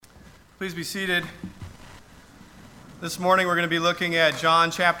Please be seated. This morning we're going to be looking at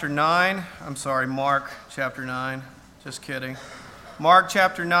Mark chapter 9. Just kidding. Mark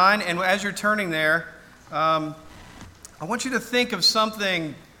chapter 9. And as you're turning there, I want you to think of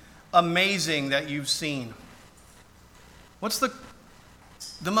something amazing that you've seen. What's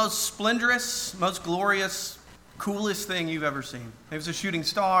the most splendorous, most glorious, coolest thing you've ever seen? Maybe it's a shooting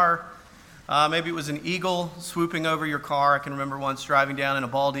star. Maybe it was an eagle swooping over your car. I can remember once driving down and a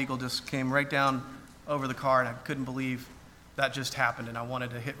bald eagle just came right down over the car, and I couldn't believe that just happened, and I wanted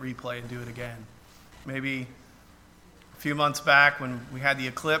to hit replay and do it again. Maybe a few months back when we had the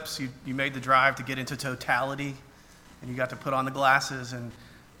eclipse, you made the drive to get into totality, and you got to put on the glasses and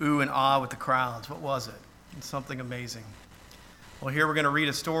ooh and ah with the crowds. What was it? It's something amazing. Well, here we're going to read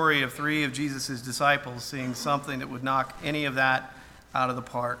a story of three of Jesus' disciples seeing something that would knock any of that out of the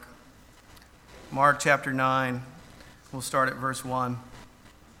park. Mark chapter 9, we'll start at verse 1.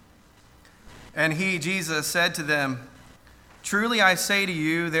 And he, Jesus, said to them, "Truly I say to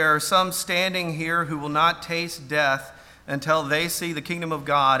you, there are some standing here who will not taste death until they see the kingdom of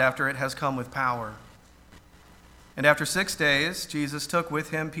God after it has come with power." And after 6 days, Jesus took with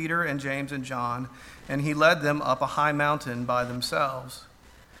him Peter and James and John, and he led them up a high mountain by themselves.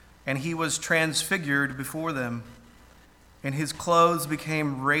 And he was transfigured before them, and his clothes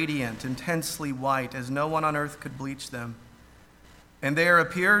became radiant, intensely white, as no one on earth could bleach them. And there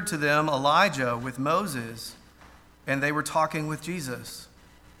appeared to them Elijah with Moses, and they were talking with Jesus.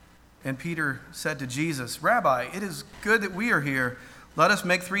 And Peter said to Jesus, "Rabbi, it is good that we are here. Let us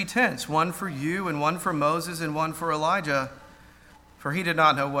make 3 tents, one for you and one for Moses and one for Elijah." For he did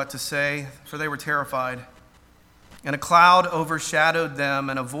not know what to say, for they were terrified. And a cloud overshadowed them,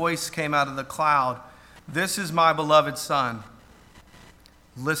 and a voice came out of the cloud, "This is my beloved Son.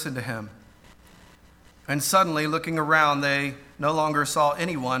 Listen to him." And suddenly, looking around, they no longer saw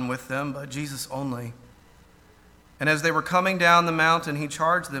anyone with them, but Jesus only. And as they were coming down the mountain, he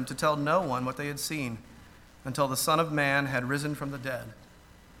charged them to tell no one what they had seen until the Son of Man had risen from the dead.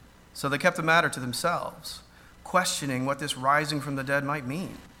 So they kept the matter to themselves, questioning what this rising from the dead might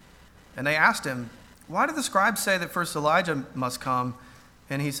mean. And they asked him, "Why do the scribes say that first Elijah must come?"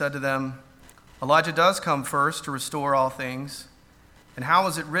 And he said to them, "Elijah does come first to restore all things. And how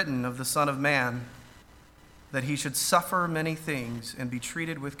is it written of the Son of Man that he should suffer many things and be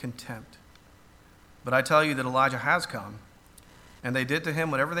treated with contempt? But I tell you that Elijah has come, and they did to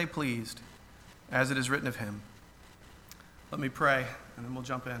him whatever they pleased, as it is written of him." Let me pray, and then we'll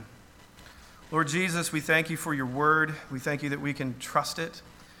jump in. Lord Jesus, we thank you for your word. We thank you that we can trust it,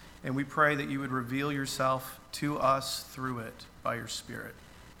 and we pray that you would reveal yourself to us through it by your Spirit.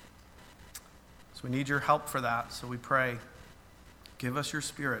 So we need your help for that, so we pray, give us your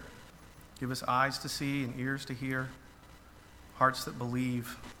Spirit. Give us eyes to see and ears to hear, hearts that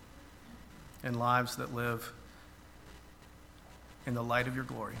believe, and lives that live in the light of your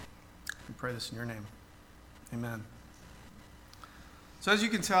glory. We pray this in your name. Amen. So as you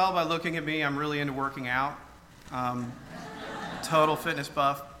can tell by looking at me, I'm really into working out. Total fitness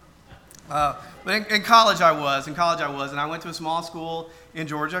buff. But in college I was, and I went to a small school in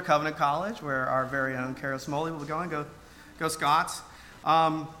Georgia, Covenant College, where our very own Kara Smoley will go Scots.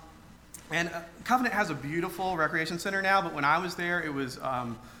 And Covenant has a beautiful recreation center now, but when I was there, it was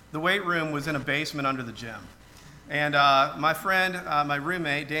the weight room was in a basement under the gym. And my friend, my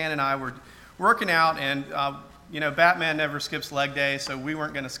roommate, Dan, and I were working out, and Batman never skips leg day, so we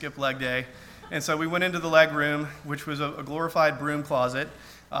weren't going to skip leg day. And so we went into the leg room, which was a glorified broom closet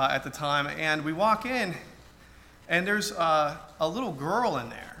at the time, and we walk in, and there's a little girl in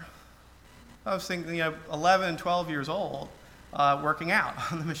there. I was thinking, 11, 12 years old, working out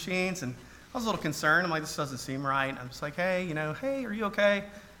on the machines, and I was a little concerned. I'm like, this doesn't seem right. I'm just like, hey, hey, are you okay?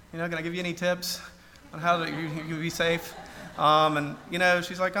 Can I give you any tips on how you be safe? And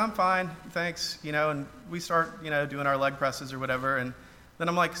she's like, I'm fine, thanks. And we start, doing our leg presses or whatever. And then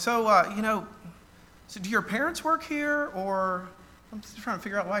I'm like, so do your parents work here, or I'm just trying to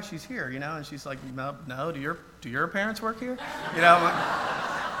figure out why she's here, And she's like, no. Do your parents work here? I'm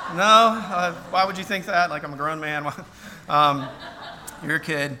like, no. Why would you think that? Like, I'm a grown man. You're a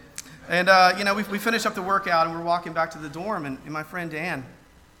kid. And we finished up the workout, and we're walking back to the dorm, and my friend Dan,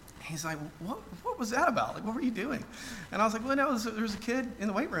 he's like, what was that about? Like, what were you doing? And I was like, well, no, there was a kid in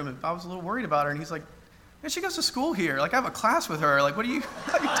the weight room, and I was a little worried about her. And he's like, man, she goes to school here. Like, I have a class with her. Like, what are you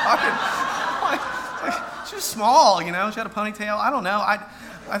talking? like, she was small, she had a ponytail. I don't know.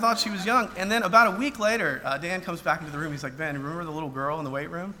 I thought she was young. And then about a week later, Dan comes back into the room. He's like, Ben, remember the little girl in the weight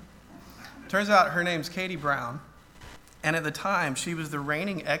room? Turns out her name's Katie Brown. And at the time, she was the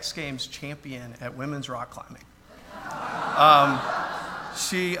reigning X Games champion at women's rock climbing.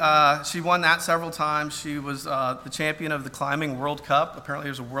 She won that several times. She was the champion of the Climbing World Cup. Apparently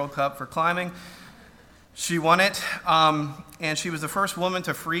there's a World Cup for climbing. She won it, and she was the first woman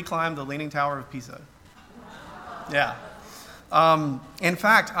to free climb the Leaning Tower of Pisa. Yeah. In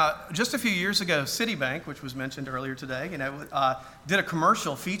fact, just a few years ago, Citibank, which was mentioned earlier today, did a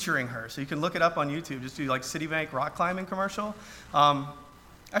commercial featuring her. So you can look it up on YouTube. Just do like Citibank rock climbing commercial.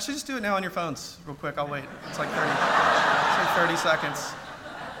 Actually, just do it now on your phones real quick. I'll wait. It's like 30 seconds.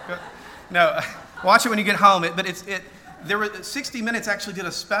 No, watch it when you get home. There were 60 Minutes actually did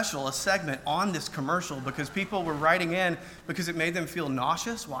a segment on this commercial because people were writing in because it made them feel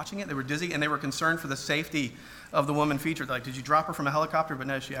nauseous watching it. They were dizzy and they were concerned for the safety of the woman featured. Like, did you drop her from a helicopter? But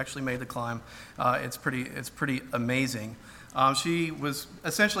no, she actually made the climb. It's pretty amazing. She was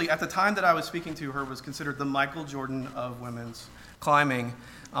essentially, at the time that I was speaking to her, was considered the Michael Jordan of women's climbing.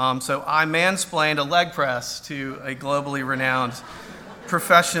 So I mansplained a leg press to a globally renowned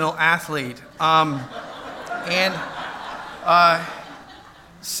professional athlete. And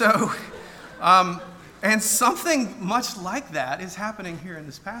something much like that is happening here in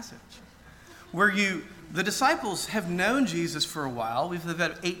this passage, where the disciples have known Jesus for a while. We've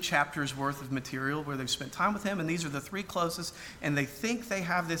had 8 chapters worth of material where they've spent time with him, and these are the 3 closest, and they think they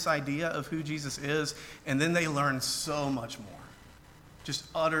have this idea of who Jesus is, and then they learn so much more. Just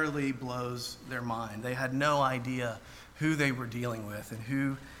utterly blows their mind. They had no idea who they were dealing with and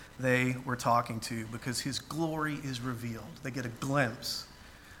who they were talking to, because his glory is revealed. They get a glimpse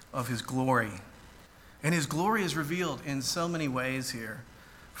of his glory. And his glory is revealed in so many ways here.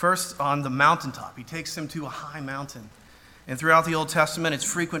 First, on the mountaintop. He takes them to a high mountain. And throughout the Old Testament, it's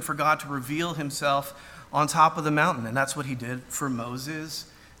frequent for God to reveal himself on top of the mountain. And that's what he did for Moses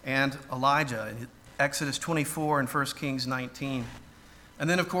and Elijah in Exodus 24 and 1 Kings 19. And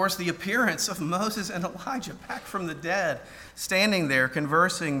then, of course, the appearance of Moses and Elijah back from the dead, standing there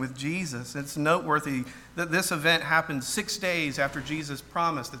conversing with Jesus. It's noteworthy that this event happened 6 days after Jesus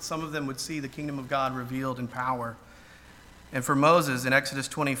promised that some of them would see the kingdom of God revealed in power. And for Moses, in Exodus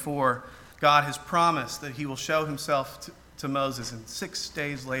 24, God has promised that he will show himself to Moses, and 6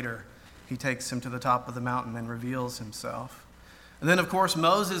 days later, he takes him to the top of the mountain and reveals himself. And then, of course,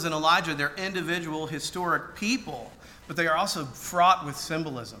 Moses and Elijah, they're individual historic people, but they are also fraught with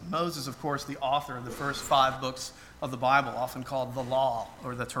symbolism. Moses, of course, the author of the first 5 books of the Bible, often called the Law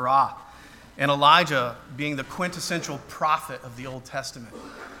or the Torah. And Elijah being the quintessential prophet of the Old Testament.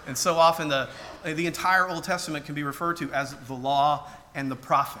 And so often the entire Old Testament can be referred to as the Law and the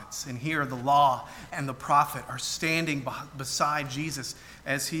Prophets. And here the Law and the Prophet are standing beside Jesus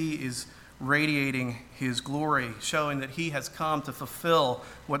as he is radiating his glory, showing that he has come to fulfill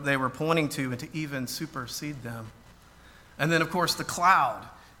what they were pointing to and to even supersede them. And then, of course, the cloud.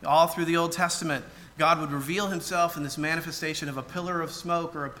 All through the Old Testament, God would reveal himself in this manifestation of a pillar of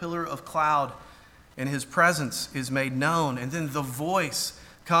smoke or a pillar of cloud, and his presence is made known. And then the voice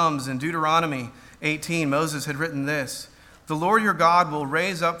comes in Deuteronomy 18. Moses had written this: "The Lord your God will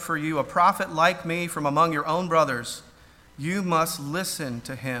raise up for you a prophet like me from among your own brothers. You must listen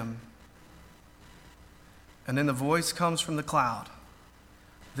to him." And then the voice comes from the cloud: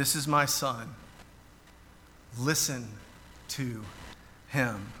 "This is my son. Listen to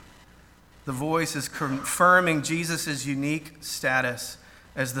him." The voice is confirming Jesus' unique status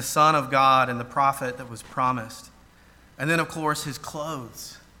as the Son of God and the prophet that was promised. And then, of course, his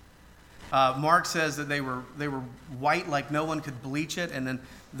clothes. Mark says that they were white like no one could bleach it, and then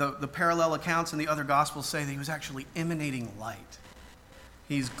the parallel accounts in the other Gospels say that he was actually emanating light.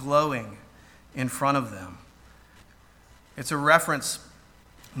 He's glowing in front of them. It's a reference,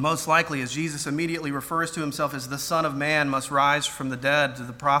 most likely, as Jesus immediately refers to himself as the Son of Man must rise from the dead, to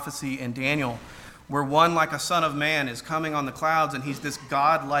the prophecy in Daniel, where one like a Son of Man is coming on the clouds, and he's this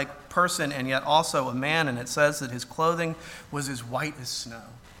God-like person and yet also a man, and it says that his clothing was as white as snow,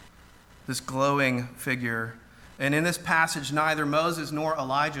 this glowing figure. And in this passage, neither Moses nor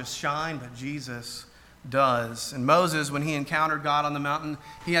Elijah shine, but Jesus does. And Moses, when he encountered God on the mountain,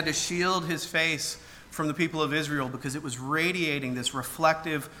 he had to shield his face from the people of Israel because it was radiating this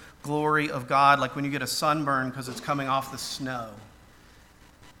reflective glory of God, like when you get a sunburn because it's coming off the snow.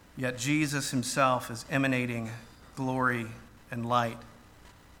 Yet Jesus himself is emanating glory and light.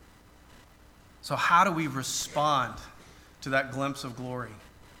 So how do we respond to that glimpse of glory?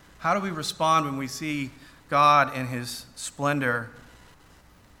 How do we respond when we see God in his splendor?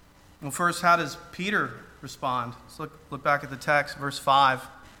 Well, first, how does Peter respond? Let's look back at the text, verse 5.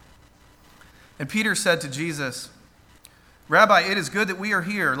 And Peter said to Jesus, "Rabbi, it is good that we are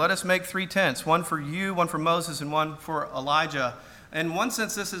here. Let us make 3 tents, one for you, one for Moses, and one for Elijah." In one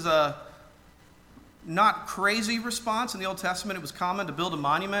sense, this is a not crazy response. In the Old Testament, it was common to build a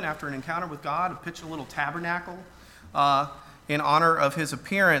monument after an encounter with God, to pitch a little tabernacle in honor of his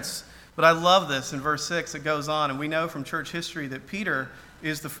appearance. But I love this in verse 6. It goes on, and we know from church history that Peter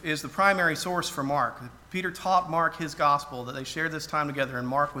is the primary source for Mark. Peter taught Mark his gospel, that they shared this time together, and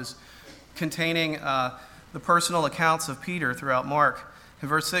Mark was containing the personal accounts of Peter throughout Mark. In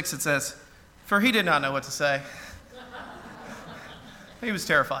verse 6 it says, "For he did not know what to say." He was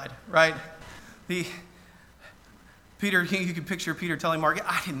terrified, right? Peter, you could picture Peter telling Mark,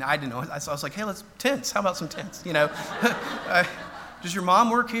 I didn't know. I was like, hey, let's tents. How about some tents? Does your mom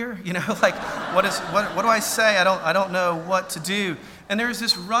work here? Like, what do I say? I don't know what to do. And there's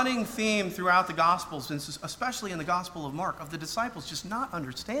this running theme throughout the Gospels, and especially in the Gospel of Mark, of the disciples just not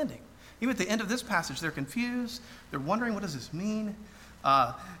understanding. Even at the end of this passage, they're confused. They're wondering, what does this mean?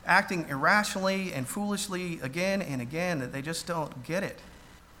 Acting irrationally and foolishly again and again, that they just don't get it.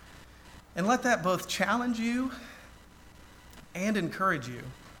 And let that both challenge you and encourage you.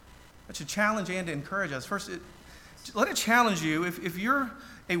 That should challenge and encourage us. First, let it challenge you. If you're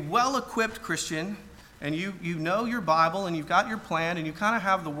a well-equipped Christian and you know your Bible and you've got your plan and you kind of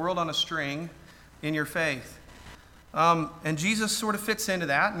have the world on a string in your faith, and Jesus sort of fits into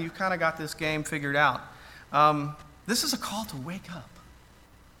that, and you've kind of got this game figured out, this is a call to wake up.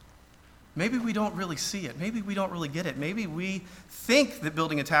 Maybe we don't really see it. Maybe we don't really get it. Maybe we think that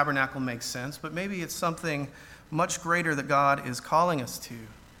building a tabernacle makes sense, but maybe it's something much greater that God is calling us to.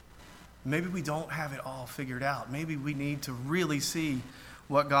 Maybe we don't have it all figured out. Maybe we need to really see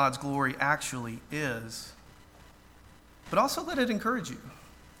what God's glory actually is. But also let it encourage you.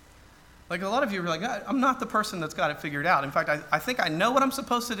 Like, a lot of you are like, I'm not the person that's got it figured out. In fact, I think I know what I'm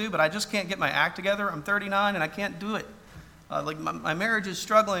supposed to do, but I just can't get my act together. I'm 39 and I can't do it. My marriage is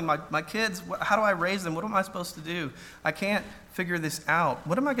struggling. My kids, how do I raise them? What am I supposed to do? I can't figure this out.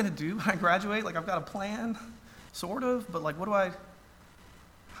 What am I going to do when I graduate? Like, I've got a plan, sort of, but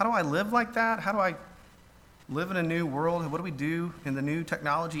how do I live like that? How do I live in a new world? What do we do in the new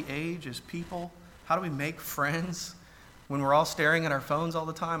technology age as people? How do we make friends when we're all staring at our phones all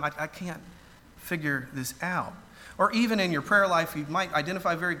the time? I can't figure this out. Or even in your prayer life, you might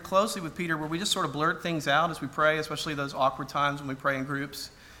identify very closely with Peter, where we just sort of blurt things out as we pray, especially those awkward times when we pray in groups,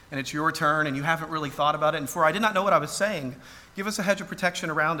 and it's your turn, and you haven't really thought about it. And for I did not know what I was saying, give us a hedge of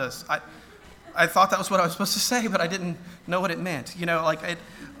protection around us. I thought that was what I was supposed to say, but I didn't know what it meant.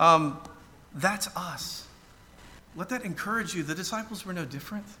 That's us. Let that encourage you. The disciples were no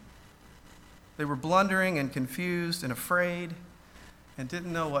different. They were blundering and confused and afraid and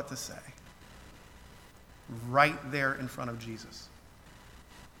didn't know what to say. Right there in front of Jesus.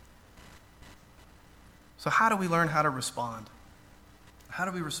 So how do we learn how to respond? How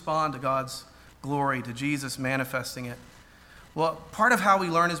do we respond to God's glory, to Jesus manifesting it? Well, part of how we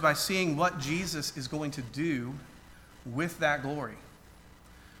learn is by seeing what Jesus is going to do with that glory.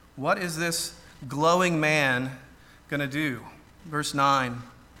 What is this glowing man going to do? Verse 9,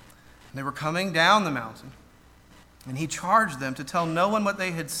 they were coming down the mountain, and he charged them to tell no one what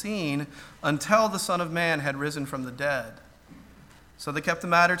they had seen until the Son of Man had risen from the dead. So they kept the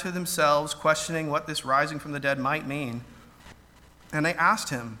matter to themselves, questioning what this rising from the dead might mean. And they asked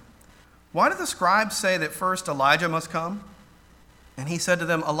him, "Why do the scribes say that first Elijah must come?" And he said to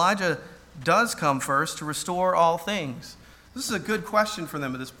them, "Elijah does come first to restore all things." This is a good question for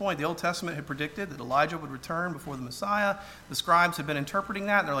them at this point. The Old Testament had predicted that Elijah would return before the Messiah. The scribes had been interpreting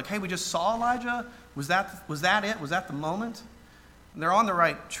that, and they're like, hey, we just saw Elijah. Was that it? Was that the moment? And they're on the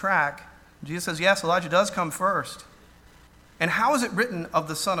right track. Jesus says, yes, Elijah does come first. And how is it written of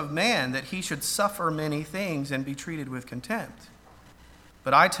the Son of Man that he should suffer many things and be treated with contempt?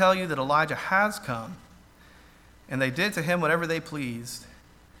 But I tell you that Elijah has come, and they did to him whatever they pleased,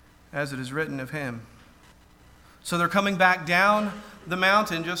 as it is written of him. So they're coming back down the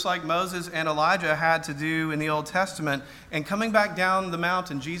mountain, just like Moses and Elijah had to do in the Old Testament. And coming back down the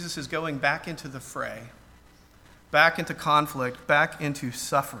mountain, Jesus is going back into the fray, back into conflict, back into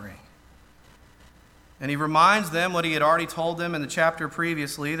suffering. And he reminds them what he had already told them in the chapter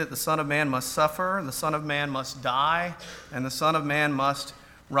previously, that the Son of Man must suffer, the Son of Man must die, and the Son of Man must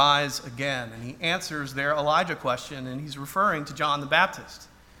rise again. And he answers their Elijah question, and he's referring to John the Baptist.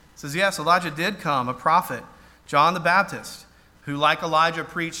 He says, yes, Elijah did come, a prophet, John the Baptist, who like Elijah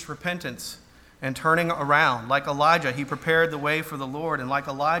preached repentance and turning around. Like Elijah, he prepared the way for the Lord, and like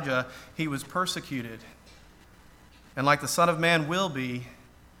Elijah, he was persecuted. And like the Son of Man will be,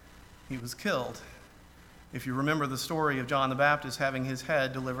 he was killed. If you remember the story of John the Baptist having his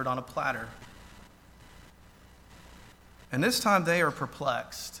head delivered on a platter. And this time they are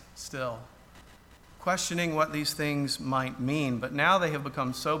perplexed still, questioning what these things might mean. But now they have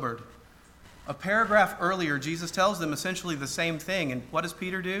become sobered. A paragraph earlier, Jesus tells them essentially the same thing. And what does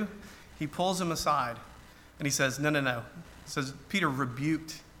Peter do? He pulls him aside and he says, no. He says, Peter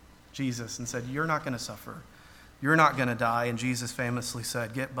rebuked Jesus and said, you're not going to suffer. You're not going to die. And Jesus famously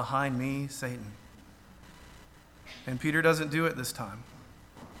said, get behind me, Satan. And Peter doesn't do it this time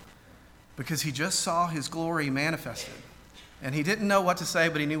because he just saw his glory manifested. And he didn't know what to say,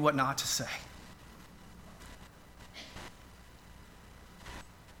 but he knew what not to say.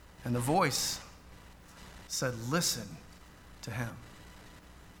 And the voice said, listen to him.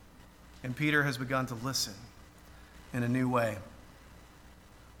 And Peter has begun to listen in a new way.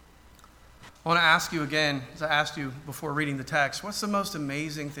 I want to ask you again, as I asked you before reading the text, what's the most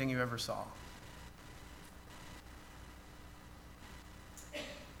amazing thing you ever saw?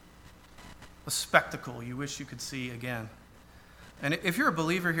 A spectacle you wish you could see again. And if you're a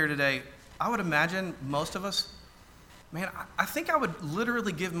believer here today, I would imagine most of us, man, I think I would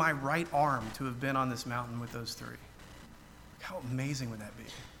literally give my right arm to have been on this mountain with those three. How amazing would that be?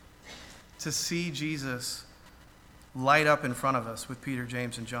 To see Jesus light up in front of us with Peter,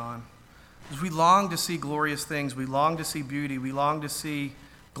 James, and John. As we long to see glorious things, we long to see beauty, we long to see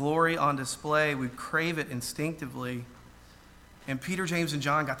glory on display, we crave it instinctively. And Peter, James, and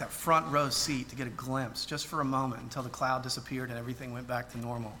John got that front row seat to get a glimpse just for a moment until the cloud disappeared and everything went back to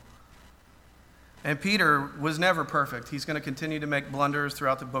normal. And Peter was never perfect. He's going to continue to make blunders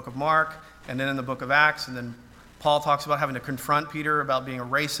throughout the book of Mark and then in the book of Acts. And then Paul talks about having to confront Peter about being a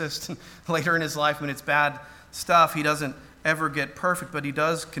racist later in his life when it's bad stuff. He doesn't ever get perfect, but he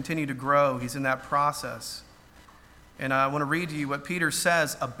does continue to grow. He's in that process. And I want to read to you what Peter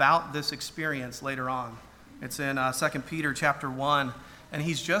says about this experience later on. It's in 2 Peter chapter 1. And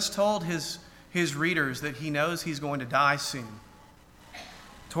he's just told his readers that he knows he's going to die soon,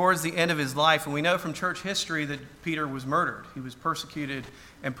 towards the end of his life. And we know from church history that Peter was murdered. He was persecuted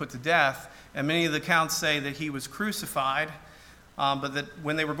and put to death. And many of the accounts say that he was crucified, but that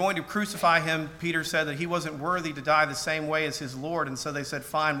when they were going to crucify him, Peter said that he wasn't worthy to die the same way as his Lord. And so they said,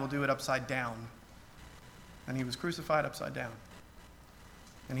 fine, we'll do it upside down. And he was crucified upside down.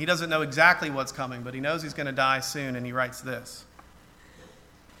 And he doesn't know exactly what's coming, but he knows he's going to die soon. And he writes this: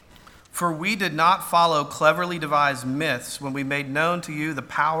 for we did not follow cleverly devised myths when we made known to you the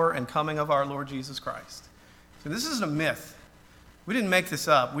power and coming of our Lord Jesus Christ. So this isn't a myth. We didn't make this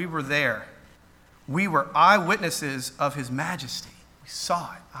up. We were there. We were eyewitnesses of his majesty. We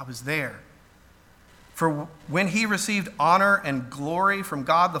saw it. I was there. For when he received honor and glory from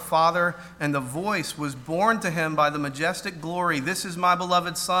God the Father, and the voice was borne to him by the majestic glory, this is my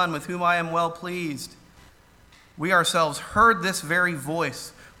beloved Son, with whom I am well pleased. We ourselves heard this very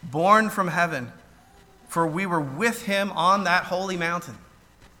voice, born from heaven, for we were with him on that holy mountain.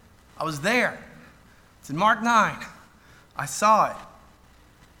 I was there. It's in Mark 9. I saw it.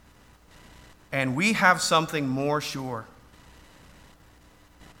 And we have something more sure.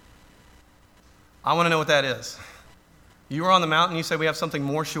 I want to know what that is. You were on the mountain, you say we have something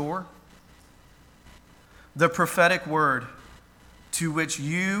more sure? The prophetic word to which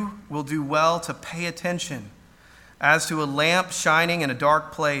you will do well to pay attention, as to a lamp shining in a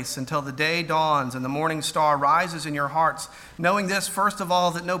dark place until the day dawns and the morning star rises in your hearts, knowing this, first of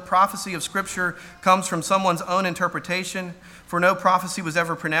all, that no prophecy of Scripture comes from someone's own interpretation, for no prophecy was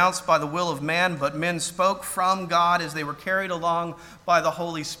ever pronounced by the will of man, but men spoke from God as they were carried along by the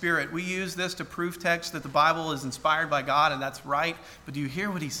Holy Spirit. We use this to proof text that the Bible is inspired by God, and that's right, but do you hear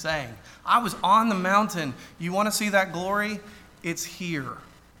what he's saying? I was on the mountain. You want to see that glory? It's here.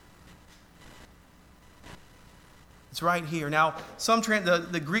 It's right here. Now,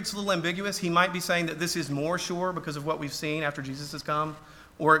 the Greek's a little ambiguous. He might be saying that this is more sure because of what we've seen after Jesus has come,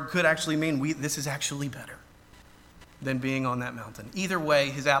 or it could actually mean this is actually better than being on that mountain. Either way,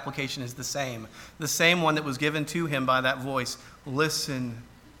 his application is the same one that was given to him by that voice. Listen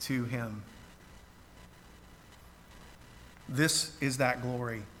to him. This is that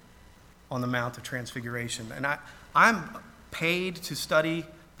glory on the Mount of Transfiguration. And I'm paid to study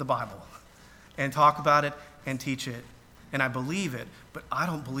the Bible and talk about it and teach it, and I believe it, but I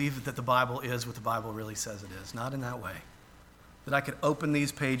don't believe that the Bible is what the Bible really says it is. Not in that way. That I could open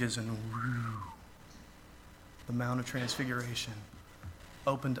these pages and the Mount of Transfiguration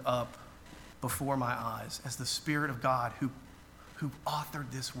opened up before my eyes as the Spirit of God who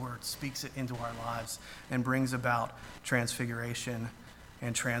authored this word speaks it into our lives and brings about transfiguration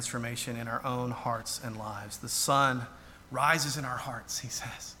and transformation in our own hearts and lives. The sun rises in our hearts, he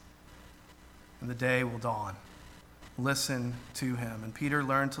says, and the day will dawn. Listen to him. And Peter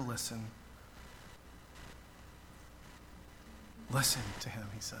learned to listen. Listen to him,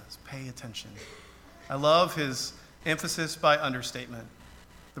 he says. Pay attention. I love his emphasis by understatement.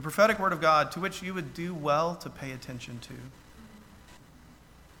 The prophetic word of God to which you would do well to pay attention to.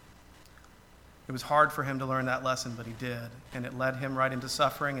 It was hard for him to learn that lesson, but he did. And it led him right into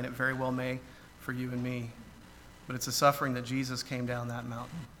suffering, and it very well may for you and me. But it's a suffering that Jesus came down that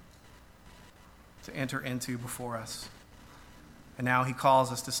mountain to enter into before us. And now he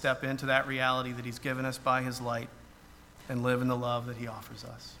calls us to step into that reality that he's given us by his light and live in the love that he offers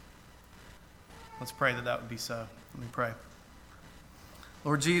us. Let's pray that would be so. Let me pray.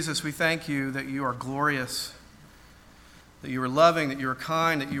 Lord Jesus, we thank you that you are glorious, that you are loving, that you are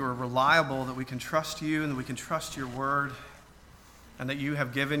kind, that you are reliable, that we can trust you and that we can trust your word, and that you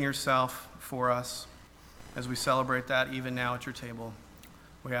have given yourself for us as we celebrate that even now at your table.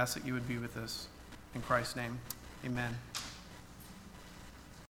 We ask that you would be with us. In Christ's name, amen.